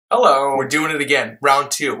Hello, we're doing it again.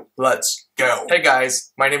 Round 2. Let's go. Hey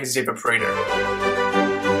guys, my name is David Prater.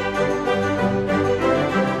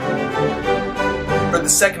 For the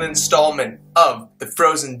second installment of the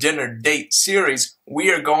Frozen Dinner Date series,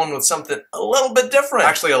 we are going with something a little bit different.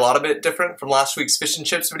 Actually, a lot of bit different from last week's fish and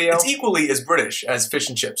chips video. It's equally as British as fish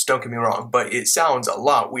and chips, don't get me wrong, but it sounds a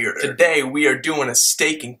lot weirder. Today, we are doing a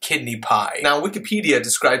steak and kidney pie. Now, Wikipedia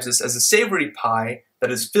describes this as a savory pie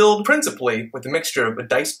that is filled principally with a mixture of a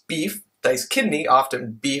diced beef, diced kidney,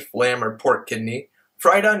 often beef, lamb, or pork kidney,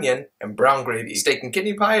 fried onion, and brown gravy. Steak and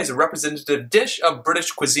kidney pie is a representative dish of British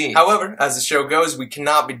cuisine. However, as the show goes, we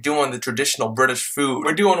cannot be doing the traditional British food.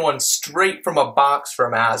 We're doing one straight from a box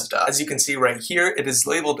from Asda. As you can see right here, it is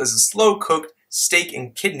labeled as a slow-cooked steak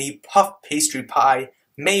and kidney puff pastry pie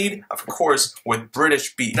made, of course, with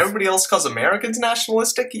British beef. Everybody else calls Americans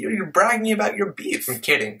nationalistic? You're bragging about your beef. I'm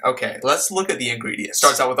kidding. Okay, let's look at the ingredients.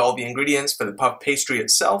 Starts out with all the ingredients for the puff pastry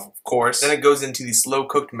itself, of course. Then it goes into the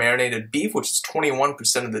slow-cooked marinated beef, which is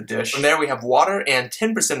 21% of the dish. From there we have water, and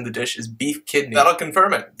 10% of the dish is beef kidney. That'll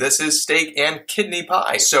confirm it. This is steak and kidney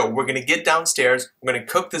pie. So we're gonna get downstairs, we're gonna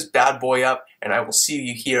cook this bad boy up, and I will see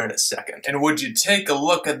you here in a second. And would you take a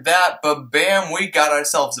look at that, but bam, we got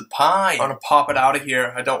ourselves a pie. I'm gonna pop it out of here.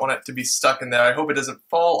 I don't want it to be stuck in there. I hope it doesn't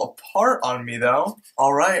fall apart on me though.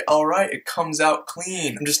 All right, it comes out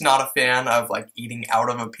clean. I'm just not a fan of like eating out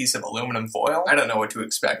of a piece of aluminum foil. I don't know what to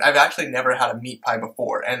expect. I've actually never had a meat pie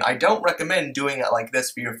before, and I don't recommend doing it like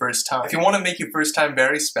this for your first time. If you wanna make your first time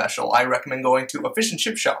very special, I recommend going to a fish and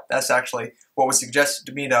chip shop. That's actually what was suggested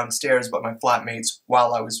to me downstairs by my flatmates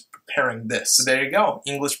while I was preparing this. So there you go,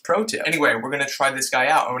 English pro tip. Anyway, we're gonna try this guy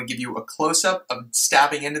out. I'm gonna give you a close-up of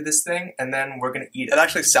stabbing into this thing, and then we're gonna eat it. It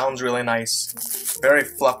actually sounds really nice. Very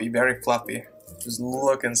fluffy, very fluffy. Just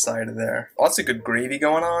look inside of there. Lots of good gravy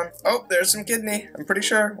going on. Oh, there's some kidney, I'm pretty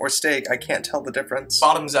sure. Or steak, I can't tell the difference.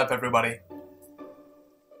 Bottoms up, everybody.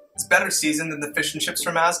 It's better seasoned than the fish and chips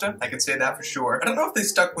from Asda, I can say that for sure. I don't know if they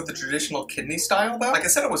stuck with the traditional kidney style though. Like I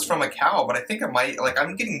said, it was from a cow, but I think it might, like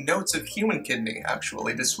I'm getting notes of human kidney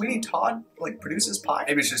actually. Does Sweeney Todd like produce his pie?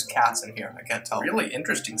 Maybe it's just cats in here, I can't tell. Really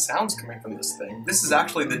interesting sounds coming from this thing. This is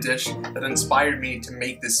actually the dish that inspired me to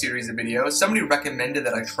make this series of videos. Somebody recommended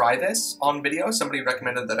that I try this on video. Somebody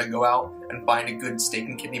recommended that I go out and find a good steak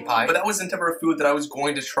and kidney pie, but that wasn't ever a food that I was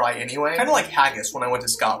going to try anyway. Kind of like haggis when I went to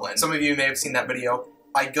Scotland. Some of you may have seen that video.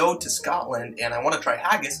 I go to Scotland and I want to try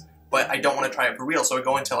haggis, but I don't want to try it for real, so I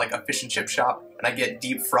go into like a fish and chip shop and I get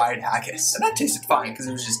deep fried haggis. And that tasted fine because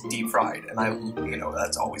it was just deep fried, and you know,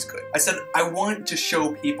 that's always good. I said I want to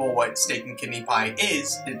show people what steak and kidney pie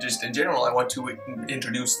is. Just in general, I want to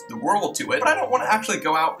introduce the world to it, but I don't want to actually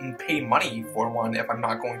go out and pay money for one if I'm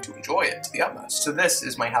not going to enjoy it to the utmost. So this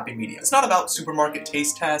is my happy medium. It's not about supermarket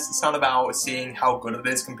taste tests. It's not about seeing how good it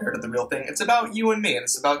is compared to the real thing. It's about you and me, and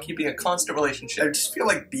it's about keeping a constant relationship. I just feel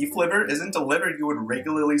like beef liver isn't a liver you would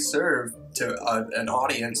regularly serve to an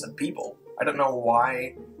audience of people. I don't know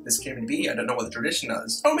why this came to be. I don't know what the tradition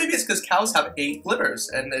is. Oh, maybe it's because cows have 8 livers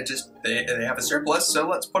and they have a surplus, so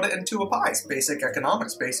let's put it into a pie. It's basic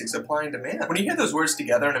economics, basic supply and demand. When you hear those words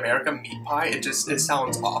together in America, meat pie, it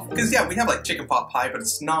sounds awful. Because yeah, we have like chicken pot pie, but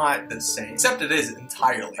it's not the same. Except it is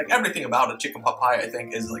entirely. Like everything about a chicken pot pie, I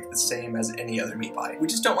think, is like the same as any other meat pie. We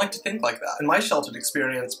just don't like to think like that. In my sheltered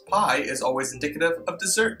experience, pie is always indicative of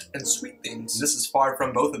dessert and sweet things. This is far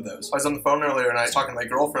from both of those. I was on the phone earlier and I was talking to my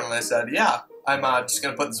girlfriend and I said, yeah, I'm just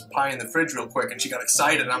gonna put this pie in the fridge real quick, and she got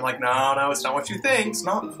excited, and I'm like, no, it's not what you think. It's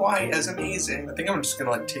not quite as amazing. I think I'm just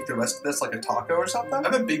gonna like take the rest of this like a taco or something. I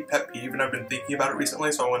have a big pet peeve, and I've been thinking about it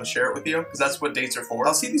recently, so I want to share it with you, because that's what dates are for.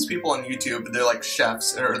 I'll see these people on YouTube, they're like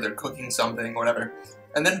chefs, or they're cooking something, or whatever.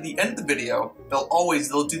 And then at the end of the video,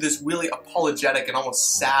 they'll do this really apologetic and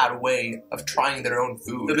almost sad way of trying their own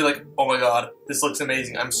food. They'll be like, oh my god, this looks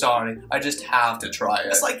amazing, I'm sorry, I just have to try it.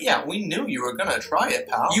 It's like, yeah, we knew you were gonna try it,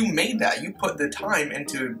 pal. You made that, you put the time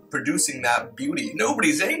into producing that beauty.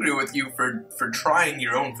 Nobody's angry with you for trying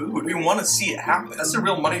your own food. We wanna see it happen. That's a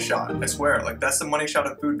real money shot, I swear. Like, that's the money shot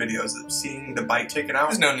of food videos, of seeing the bite taken out.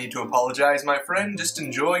 There's no need to apologize, my friend, just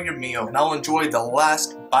enjoy your meal. And I'll enjoy the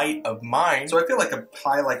last bite of mine. So I feel like a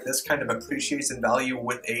pie like this kind of appreciates in value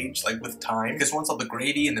with age, like with time, because once all the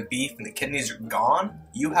gravy and the beef and the kidneys are gone,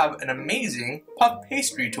 you have an amazing puff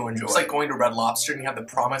pastry to enjoy. It's like going to Red Lobster and you have the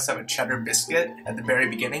promise of a cheddar biscuit at the very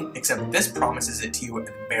beginning, except this promises it to you at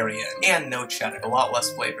the very end. And no cheddar, a lot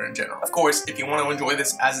less flavor in general. Of course, if you want to enjoy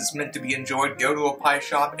this as it's meant to be enjoyed, go to a pie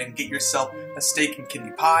shop and get yourself a steak and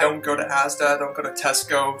kidney pie. Don't go to Asda, don't go to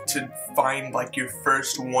Tesco to find like your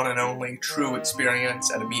first one and only true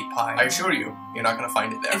experience at a meat pie. I assure you, you're not gonna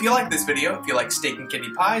find it there. If you like this video, if you like steak and kidney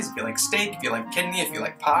pies, if you like steak, if you like kidney, if you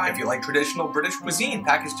like pie, if you like traditional British cuisine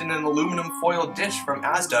packaged in an aluminum foil dish from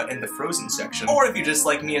Asda in the frozen section, or if you just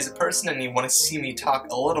like me as a person and you want to see me talk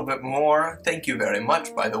a little bit more, thank you very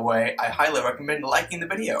much, by the way. I highly recommend liking the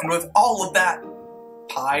video. And with all of that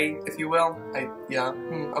pie, if you will,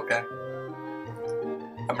 okay.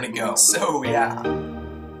 I'm gonna go. So, yeah.